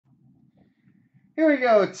Here we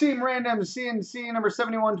go. Team Randoms, C&C number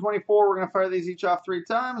 7124. We're going to fire these each off 3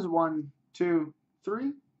 times. 1, 2,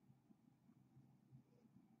 3.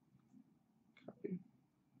 Copy.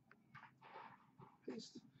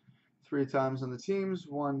 Paste. 3 times on the teams.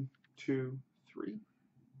 1, 2, 3.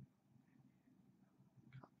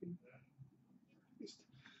 Copy. Paste.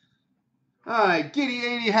 All right. Giddy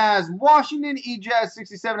 80 has Washington. E-Jazz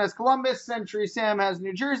 67 has Columbus. Century Sam has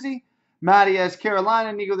New Jersey. Matty has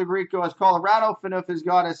Carolina. Nico the Greco has Colorado. Finouf has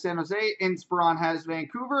God has San Jose. Inspiron has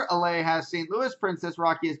Vancouver. LA has St. Louis. Princess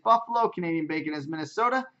Rocky has Buffalo. Canadian Bacon has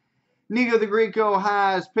Minnesota. Nico the Greco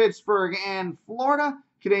has Pittsburgh and Florida.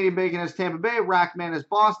 Canadian Bacon has Tampa Bay. Rackman has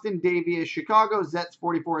Boston. Davey is Chicago. Zets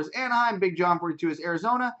 44 is Anaheim. Big John 42 is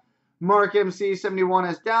Arizona. Mark MC 71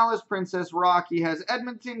 has Dallas. Princess Rocky has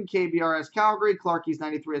Edmonton. KBR has Calgary. Clarkies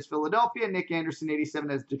 93 has Philadelphia. Nick Anderson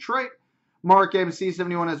 87 has Detroit. Mark MC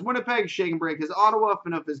 71 has Winnipeg. Shake and Break has Ottawa.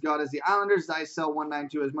 Finouf has God as the Islanders. Zicel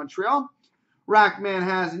 192 has Montreal. Rackman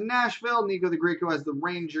has Nashville. Nico the Greco has the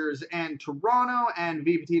Rangers and Toronto. And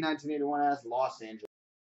VPT 1981 has Los Angeles.